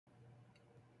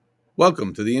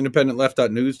Welcome to the Independent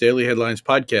Left.News Daily Headlines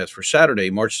Podcast for Saturday,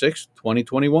 March 6th,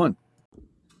 2021.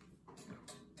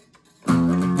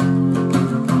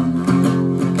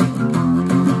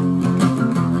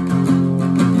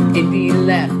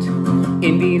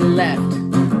 Indie left,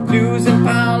 news and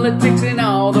politics and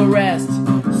all the rest.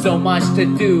 So much to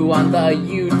do on the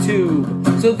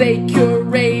YouTube, so they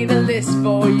curate a list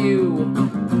for you.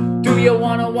 Do you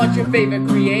want to watch your favorite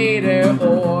creator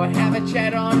or have a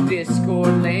chat on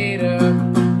Discord later?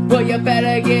 Well, you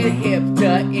better get hip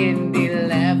to Indie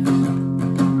Left.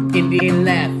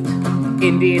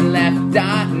 Indie Left.News.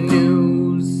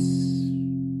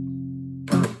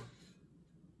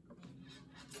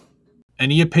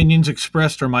 Any opinions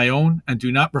expressed are my own and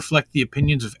do not reflect the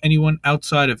opinions of anyone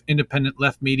outside of Independent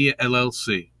Left Media,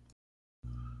 LLC.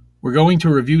 We're going to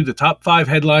review the top 5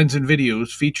 headlines and videos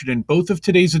featured in both of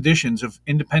today's editions of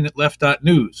Independent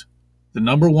Left.News, the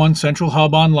 #1 central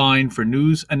hub online for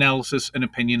news, analysis, and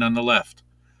opinion on the left.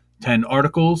 10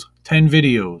 articles, 10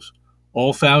 videos,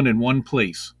 all found in one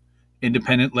place,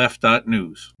 Independent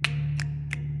Left.News.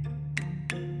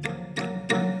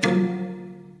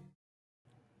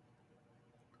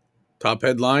 Top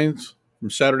headlines from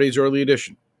Saturday's early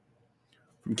edition.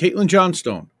 From Caitlin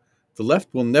Johnstone, the left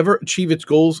will never achieve its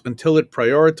goals until it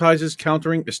prioritizes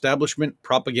countering establishment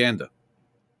propaganda.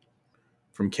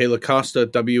 From Kayla Costa,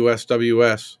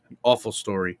 WSWS, an awful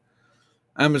story.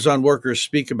 Amazon workers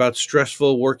speak about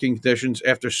stressful working conditions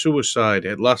after suicide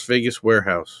at Las Vegas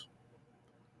warehouse.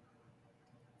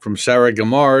 From Sarah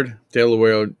Gamard,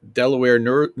 Delaware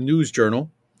News Journal,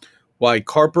 why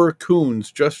Carper Coons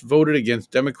just voted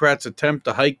against Democrats' attempt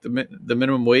to hike the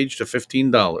minimum wage to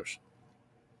 $15.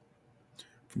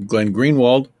 From Glenn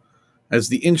Greenwald, as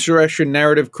the insurrection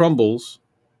narrative crumbles,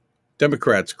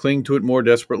 Democrats cling to it more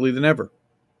desperately than ever.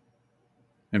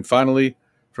 And finally,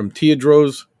 from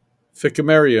Teodros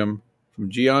Ficamarium, from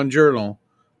Gian Journal,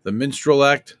 the minstrel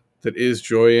act that is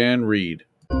Joyanne Reed.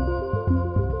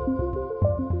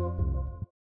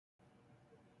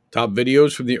 Top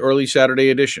videos from the early Saturday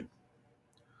edition.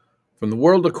 From The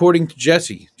World According to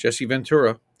Jesse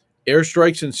Ventura,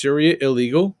 airstrikes in Syria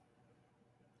illegal?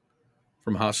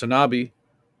 From Hasanabi,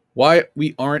 why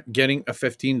we aren't getting a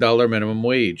 $15 minimum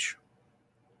wage?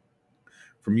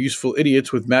 From Useful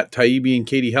Idiots with Matt Taibbi and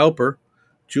Katie Halper,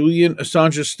 Julian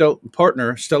Assange's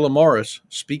partner Stella Morris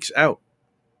speaks out.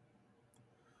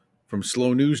 From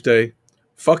Slow News Day,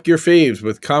 Fuck Your Faves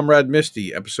with Comrade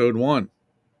Misty, Episode 1.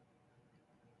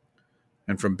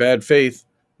 And from Bad Faith,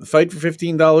 the fight for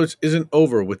 $15 isn't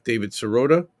over with David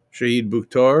Sirota, Shahid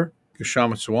Buttar,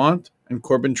 Kshama Sawant, and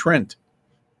Corbin Trent.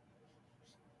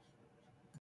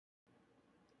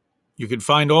 You can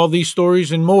find all these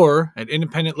stories and more at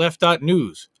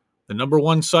IndependentLeft.News, the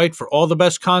 #1 site for all the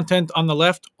best content on the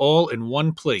left, all in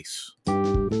one place.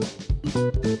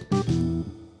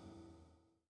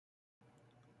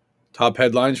 Top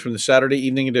headlines from the Saturday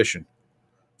evening edition.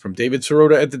 From David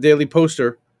Sirota at the Daily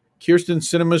Poster, Kyrsten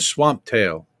Sinema's Swamp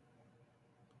Tale.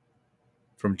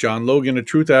 From John Logan at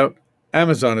Truthout,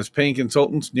 Amazon is paying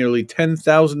consultants nearly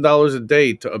 $10,000 a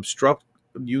day to obstruct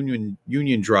Union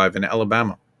Drive in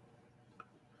Alabama.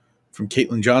 From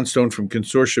Caitlin Johnstone from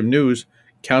Consortium News,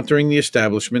 countering the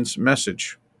establishment's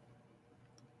message.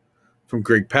 From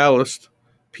Greg Palast,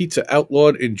 pizza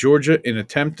outlawed in Georgia in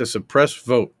attempt to suppress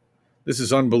vote. This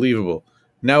is unbelievable.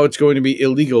 Now it's going to be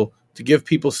illegal to give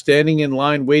people standing in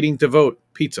line waiting to vote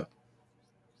pizza.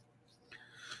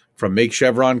 From Make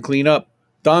Chevron Clean Up,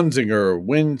 Donziger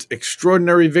wins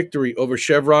extraordinary victory over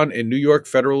Chevron in New York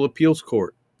Federal Appeals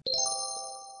Court.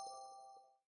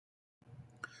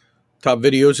 Top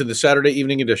videos in the Saturday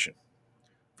evening edition.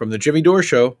 From The Jimmy Dore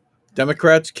Show,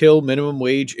 Democrats kill minimum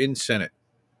wage in Senate.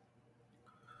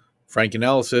 Frank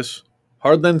Analysis,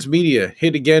 Hardlens Media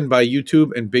hit again by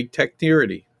YouTube and Big Tech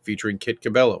Tyranny, featuring Kit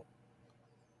Cabello.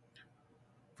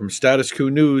 From Status Quo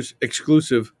News,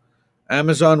 exclusive,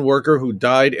 Amazon worker who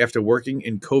died after working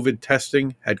in COVID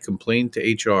testing had complained to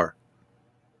HR.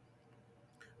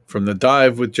 From The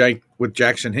Dive with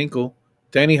Jackson Hinkle,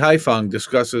 Danny Haiphong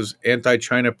discusses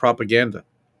anti-China propaganda.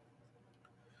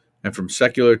 And from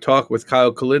Secular Talk with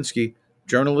Kyle Kulinski,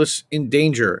 journalists in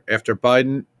danger after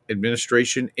Biden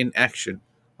administration inaction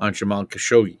on Jamal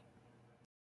Khashoggi.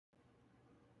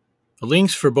 The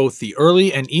links for both the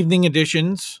early and evening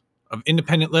editions of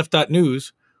Independent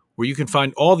Left.News, where you can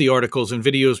find all the articles and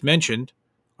videos mentioned,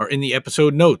 are in the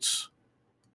episode notes.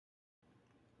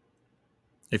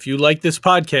 If you like this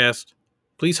podcast,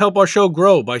 please help our show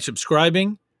grow by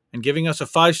subscribing and giving us a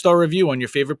 5-star review on your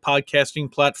favorite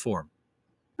podcasting platform.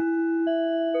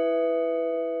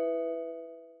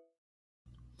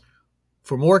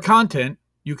 For more content,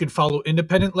 You can follow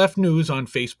Independent Left News on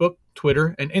Facebook,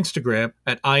 Twitter, and Instagram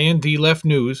at IND Left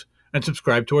News and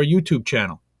subscribe to our YouTube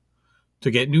channel.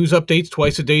 To get news updates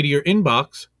twice a day to your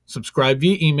inbox, subscribe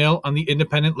via email on the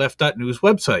independentleft.news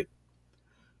website.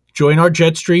 Join our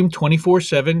Jetstream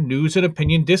 24/7 news and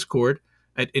opinion Discord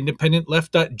at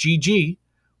independentleft.gg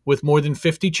with more than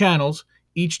 50 channels,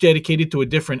 each dedicated to a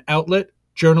different outlet,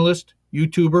 journalist,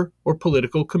 YouTuber, or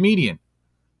political comedian.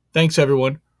 Thanks,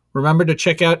 everyone. Remember to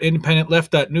check out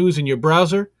independentleft.news in your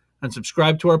browser and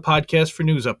subscribe to our podcast for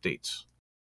news updates.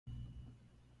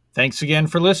 Thanks again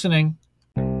for listening.